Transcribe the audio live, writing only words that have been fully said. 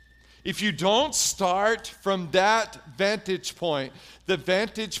If you don't start from that vantage point, the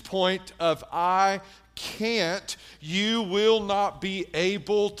vantage point of I can't, you will not be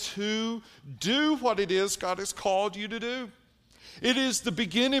able to do what it is God has called you to do. It is the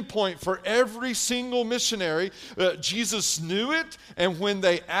beginning point for every single missionary. Jesus knew it, and when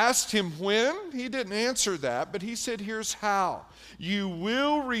they asked him when, he didn't answer that, but he said, here's how. You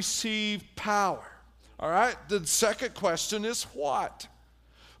will receive power. All right? The second question is what?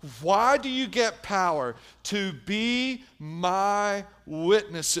 Why do you get power? To be my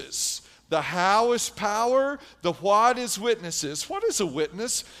witnesses. The how is power, the what is witnesses. What is a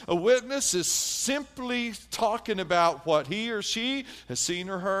witness? A witness is simply talking about what he or she has seen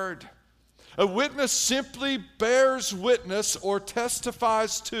or heard. A witness simply bears witness or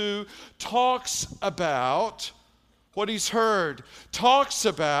testifies to, talks about what he's heard, talks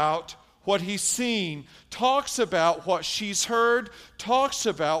about what he's seen, talks about what she's heard, talks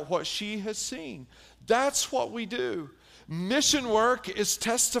about what she has seen. That's what we do. Mission work is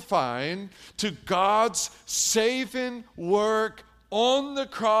testifying to God's saving work on the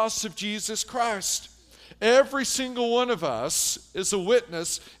cross of Jesus Christ. Every single one of us is a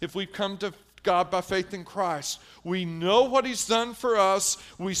witness if we come to God by faith in Christ. We know what he's done for us.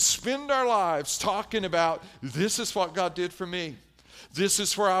 We spend our lives talking about, this is what God did for me. This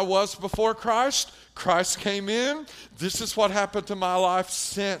is where I was before Christ. Christ came in. This is what happened to my life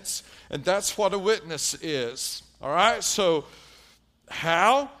since. And that's what a witness is. All right, so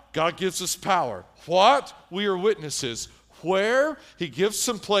how? God gives us power. What? We are witnesses. Where? He gives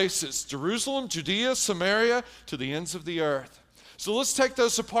some places. Jerusalem, Judea, Samaria, to the ends of the earth. So let's take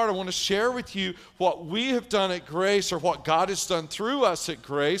those apart. I want to share with you what we have done at Grace, or what God has done through us at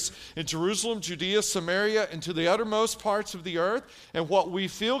Grace in Jerusalem, Judea, Samaria, and to the uttermost parts of the earth, and what we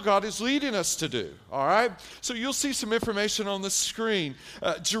feel God is leading us to do. All right? So you'll see some information on the screen.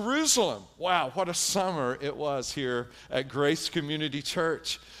 Jerusalem. Wow, what a summer it was here at Grace Community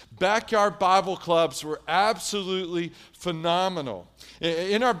Church. Backyard Bible clubs were absolutely phenomenal.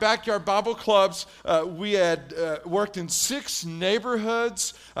 In our backyard Bible clubs, we had worked in 6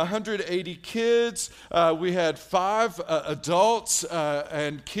 neighborhoods, 180 kids. We had 5 adults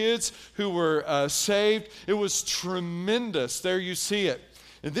and kids who were saved. It was tremendous. There you see it.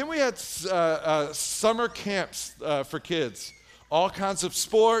 And then we had summer camps for kids. All kinds of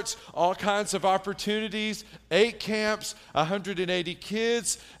sports, all kinds of opportunities, 8 camps, 180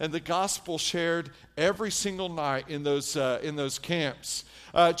 kids, and the gospel shared every single night in those camps.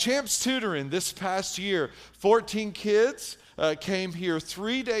 Champs Tutoring this past year, 14 kids came here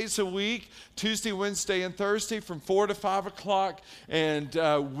 3 days a week, Tuesday, Wednesday, and Thursday from 4 to 5 o'clock, and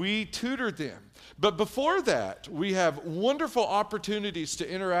we tutored them. But before that, we have wonderful opportunities to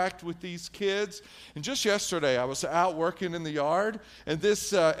interact with these kids. And just yesterday, I was out working in the yard, and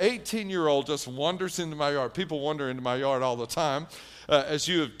this 18-year-old just wanders into my yard. People wander into my yard all the time, as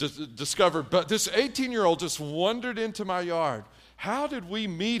you have discovered. But this 18-year-old just wandered into my yard. How did we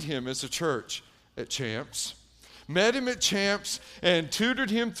meet him as a church? At Champs. Met him at Champs and tutored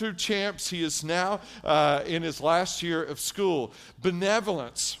him through Champs. He is now in his last year of school.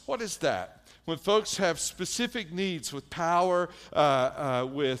 Benevolence. What is that? When folks have specific needs with power,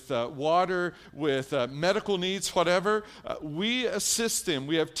 with water, with medical needs, whatever, we assist them.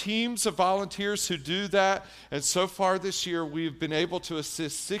 We have teams of volunteers who do that. And so far this year, we've been able to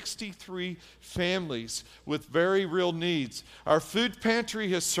assist 63 families with very real needs. Our food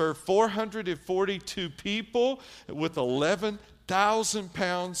pantry has served 442 people with 11,000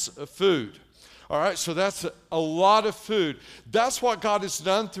 pounds of food. All right, so that's a lot of food. That's what God has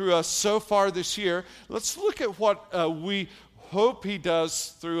done through us so far this year. Let's look at what we hope he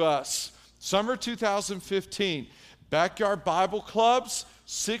does through us. Summer 2015, backyard Bible clubs,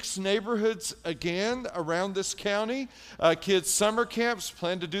 6 neighborhoods again around this county. Kids' summer camps,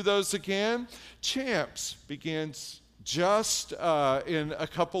 plan to do those again. Champs begins just in a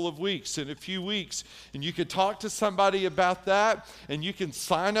couple of weeks, in a few weeks. And you can talk to somebody about that, and you can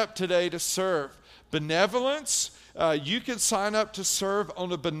sign up today to serve. Benevolence, you can sign up to serve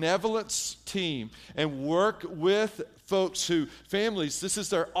on a benevolence team and work with folks families, this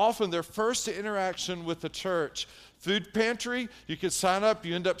is often their first interaction with the church. Food pantry, you can sign up.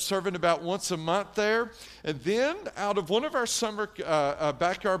 You end up serving about once a month there. And then out of one of our summer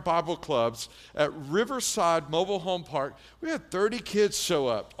backyard Bible clubs at Riverside Mobile Home Park, we had 30 kids show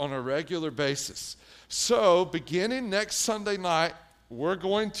up on a regular basis. So beginning next Sunday night, we're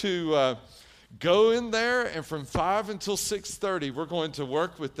going to Go in there, and from 5 until 6:30, we're going to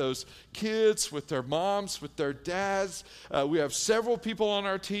work with those kids, with their moms, with their dads. We have several people on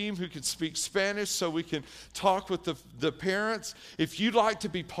our team who can speak Spanish, so we can talk with the parents. If you'd like to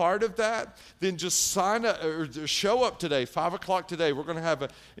be part of that, then just sign up or show up today, 5 o'clock today. We're going to have an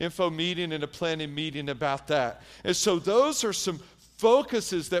info meeting and a planning meeting about that. And so those are some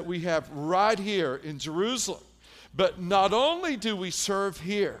focuses that we have right here in Jerusalem. But not only do we serve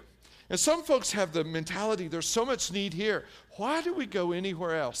here, and some folks have the mentality, there's so much need here. Why do we go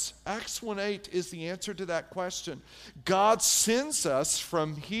anywhere else? Acts 1:8 is the answer to that question. God sends us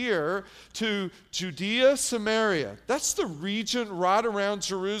from here to Judea, Samaria. That's the region right around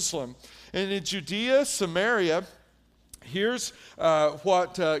Jerusalem. And in Judea, Samaria, here's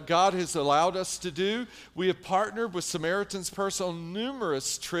what God has allowed us to do. We have partnered with Samaritan's Purse on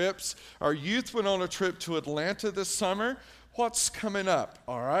numerous trips. Our youth went on a trip to Atlanta this summer. What's coming up?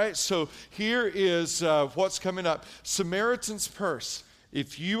 All right, so here is what's coming up. Samaritan's Purse.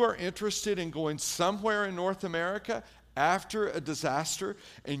 If you are interested in going somewhere in North America after a disaster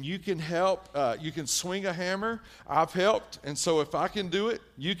and you can help, you can swing a hammer. I've helped, and so if I can do it,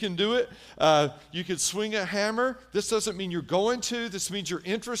 you can do it. You can swing a hammer. This doesn't mean you're going to. This means you're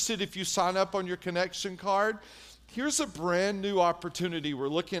interested if you sign up on your connection card. Here's a brand new opportunity we're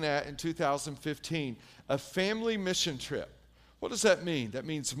looking at in 2015, a family mission trip. What does that mean? That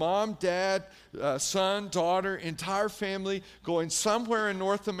means mom, dad, son, daughter, entire family going somewhere in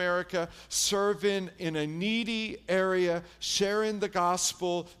North America, serving in a needy area, sharing the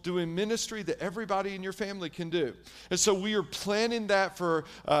gospel, doing ministry that everybody in your family can do. And so we are planning that for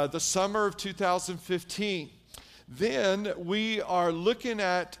the summer of 2015. Then we are looking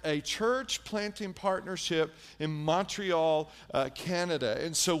at a church planting partnership in Montreal, Canada.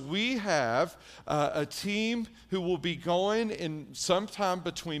 And so we have a team who will be going in sometime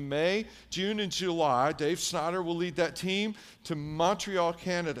between May, June, and July. Dave Snyder will lead that team to Montreal,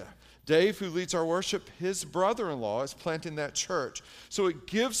 Canada. Dave, who leads our worship, his brother-in-law is planting that church. So it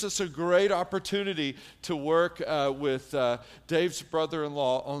gives us a great opportunity to work with Dave's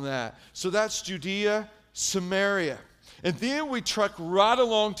brother-in-law on that. So that's Judea, Samaria. And then we truck right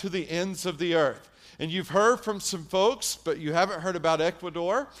along to the ends of the earth. And you've heard from some folks, but you haven't heard about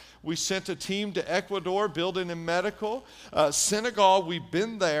Ecuador. We sent a team to Ecuador, building and medical. Senegal, we've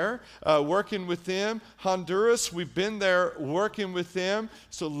been there working with them. Honduras, we've been there working with them.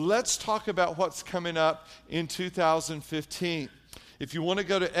 So let's talk about what's coming up in 2015. If you want to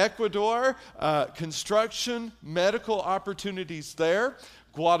go to Ecuador, construction, medical opportunities there.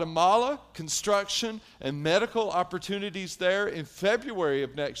 Guatemala, construction and medical opportunities there in February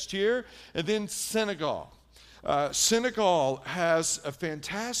of next year. And then Senegal. Senegal has a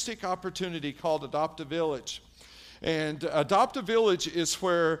fantastic opportunity called Adopt a Village. And Adopt a Village is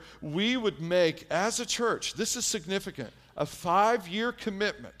where we would make, as a church, this is significant, a 5-year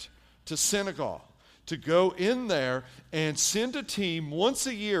commitment to Senegal to go in there and send a team once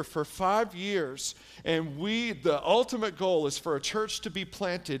a year for 5 years. And the ultimate goal is for a church to be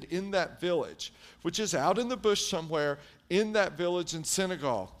planted in that village, which is out in the bush somewhere in that village in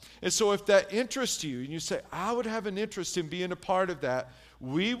Senegal. And so if that interests you, and you say, I would have an interest in being a part of that,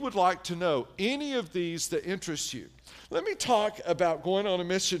 we would like to know any of these that interest you. Let me talk about going on a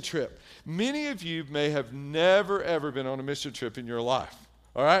mission trip. Many of you may have never, ever been on a mission trip in your life.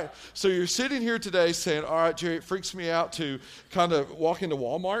 All right, so you're sitting here today saying, all right, Jerry, it freaks me out to kind of walk into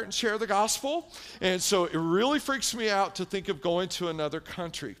Walmart and share the gospel. And so it really freaks me out to think of going to another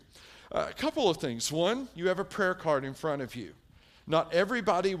country. A couple of things. One, you have a prayer card in front of you. Not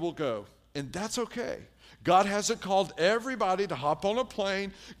everybody will go, and that's okay. God hasn't called everybody to hop on a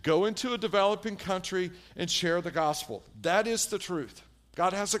plane, go into a developing country, and share the gospel. That is the truth.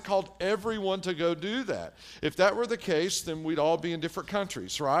 God hasn't called everyone to go do that. If that were the case, then we'd all be in different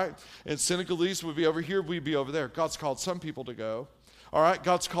countries, right? And Senegalese would be over here, we'd be over there. God's called some people to go. All right,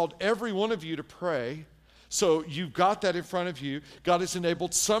 God's called every one of you to pray. So you've got that in front of you. God has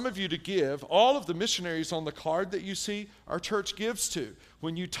enabled some of you to give. All of the missionaries on the card that you see, our church gives to.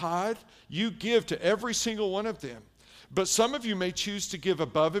 When you tithe, you give to every single one of them. But some of you may choose to give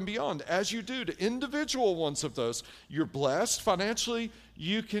above and beyond, as you do to individual ones of those. You're blessed financially,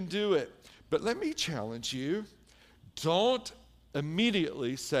 you can do it. But let me challenge you, don't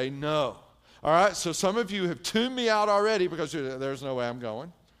immediately say no. All right, so some of you have tuned me out already because there's no way I'm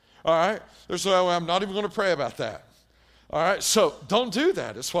going. All right, there's no way, I'm not even going to pray about that. All right, so don't do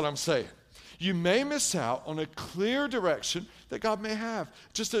that, is what I'm saying. You may miss out on a clear direction that God may have.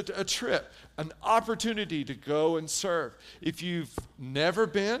 Just a trip, an opportunity to go and serve. If you've never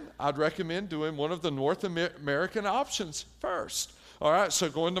been, I'd recommend doing one of the North American options first. All right, so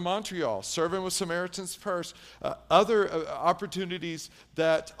going to Montreal, serving with Samaritan's Purse, other opportunities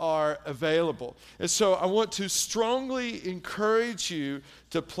that are available. And so I want to strongly encourage you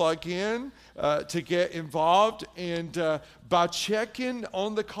to plug in, to get involved, and by checking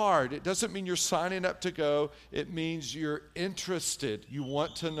on the card, it doesn't mean you're signing up to go. It means you're interested. You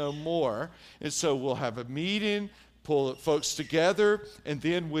want to know more. And so we'll have a meeting, pull folks together, and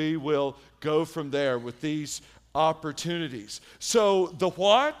then we will go from there with these opportunities. So the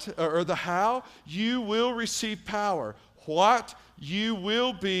what or the how, you will receive power. What? You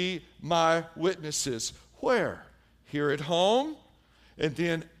will be my witnesses. Where? Here at home, and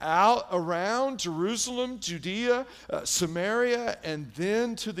then out around Jerusalem, Judea, Samaria, and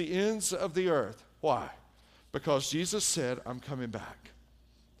then to the ends of the earth. Why? Because Jesus said, I'm coming back.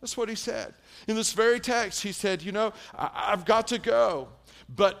 That's what he said. In this very text, he said, I've got to go.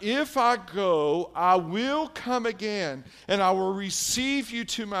 But if I go, I will come again, and I will receive you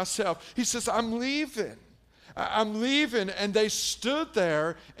to myself. He says, I'm leaving. And they stood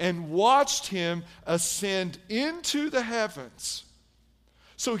there and watched him ascend into the heavens.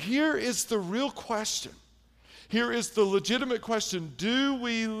 So here is the real question. Here is the legitimate question. Do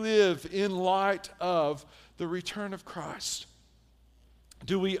we live in light of the return of Christ?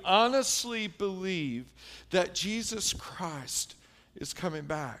 Do we honestly believe that Jesus Christ is coming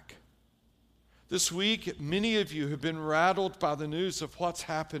back? This week, many of you have been rattled by the news of what's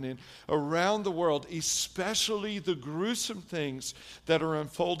happening around the world, especially the gruesome things that are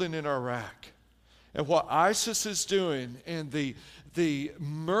unfolding in Iraq. And what ISIS is doing, and the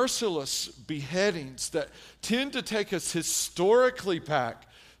merciless beheadings that tend to take us historically back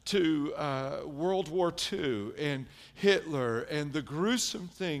to World War II and Hitler and the gruesome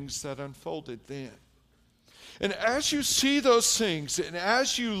things that unfolded then. And as you see those things, and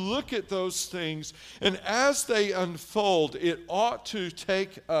as you look at those things, and as they unfold, it ought to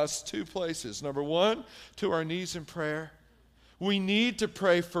take us two places. Number one, to our knees in prayer. We need to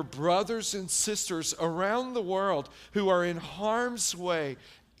pray for brothers and sisters around the world who are in harm's way,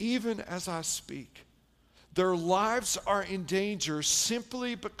 even as I speak. Their lives are in danger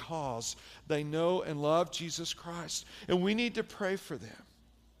simply because they know and love Jesus Christ. And we need to pray for them.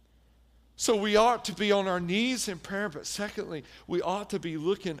 So we ought to be on our knees in prayer, but secondly, we ought to be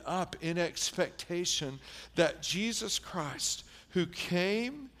looking up in expectation that Jesus Christ, who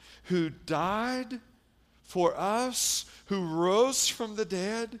came, who died for us, who rose from the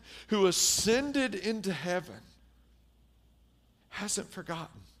dead, who ascended into heaven, hasn't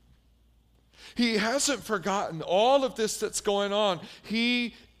forgotten. He hasn't forgotten all of this that's going on.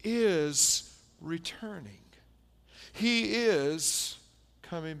 He is returning. He is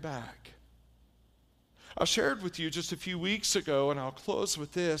coming back. I shared with you just a few weeks ago, and I'll close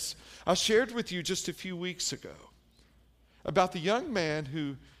with this. I shared with you just a few weeks ago about the young man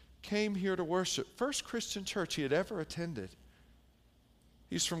who came here to worship. First Christian church he had ever attended.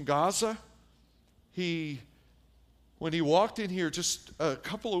 He's from Gaza. When he walked in here just a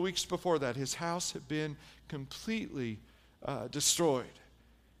couple of weeks before that, his house had been completely destroyed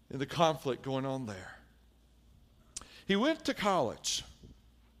in the conflict going on there. He went to college.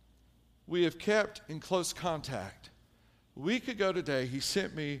 We have kept in close contact. A week ago today, he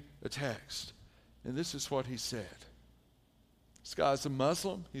sent me a text, and this is what he said. This guy's a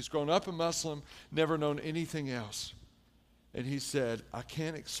Muslim. He's grown up a Muslim, never known anything else. And he said, I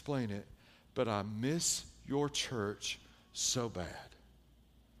can't explain it, but I miss your church so bad.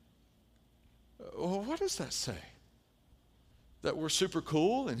 Well, what does that say? That we're super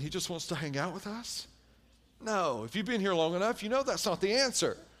cool and he just wants to hang out with us? No, if you've been here long enough, you know that's not the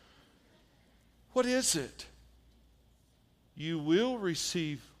answer. What is it? You will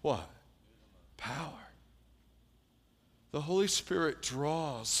receive what? Power. The Holy Spirit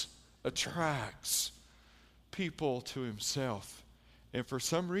draws, attracts people to himself. And for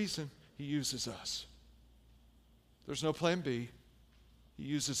some reason, he uses us. There's no plan B. He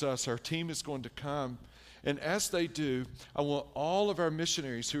uses us. Our team is going to come. And as they do, I want all of our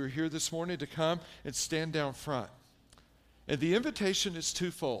missionaries who are here this morning to come and stand down front. And the invitation is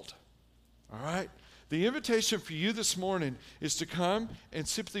twofold. All right? The invitation for you this morning is to come and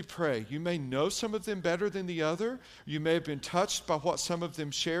simply pray. You may know some of them better than the other. You may have been touched by what some of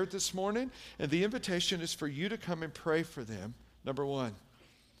them shared this morning. And the invitation is for you to come and pray for them, number one.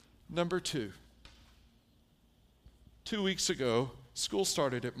 Number two, 2 weeks ago, school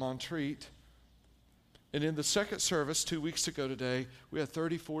started at Montreat. And in the second service, 2 weeks ago today, we had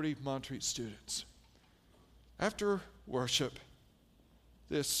 30, 40 Montreat students. After worship,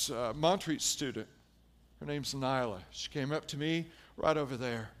 this Montreat student, her name's Nyla. She came up to me right over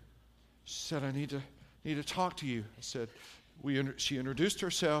there. She said, I need to talk to you. I said, She introduced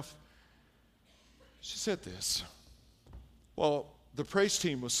herself. She said this. Well, the praise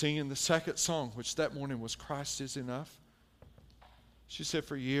team was singing the second song, which that morning was Christ is Enough. She said,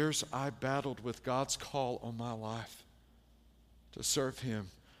 for years I battled with God's call on my life to serve him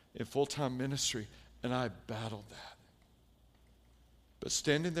in full-time ministry, and I battled that. But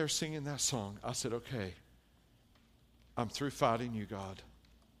standing there singing that song, I said, okay, I'm through fighting you, God.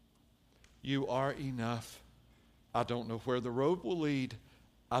 You are enough. I don't know where the road will lead.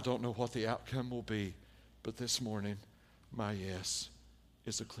 I don't know what the outcome will be. But this morning, my yes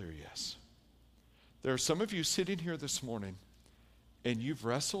is a clear yes. There are some of you sitting here this morning, and you've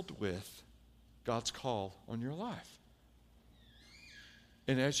wrestled with God's call on your life.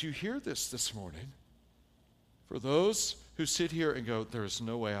 And as you hear this morning, for those who sit here and go, there is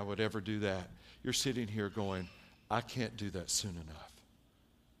no way I would ever do that, you're sitting here going, I can't do that soon enough.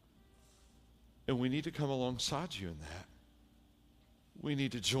 And we need to come alongside you in that. We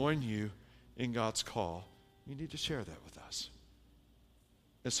need to join you in God's call. You need to share that with us.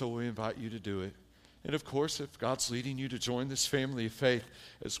 And so we invite you to do it. And of course, if God's leading you to join this family of faith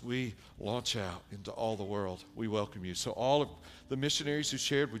as we launch out into all the world, we welcome you. So all of the missionaries who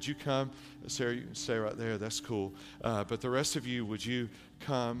shared, would you come? Sarah, you can stay right there. That's cool. But the rest of you, would you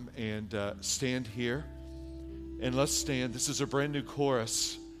come and stand here? And let's stand. This is a brand new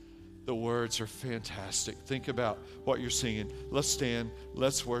chorus. The words are fantastic. Think about what you're singing. Let's stand.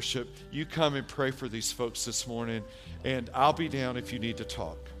 Let's worship. You come and pray for these folks this morning. And I'll be down if you need to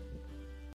talk.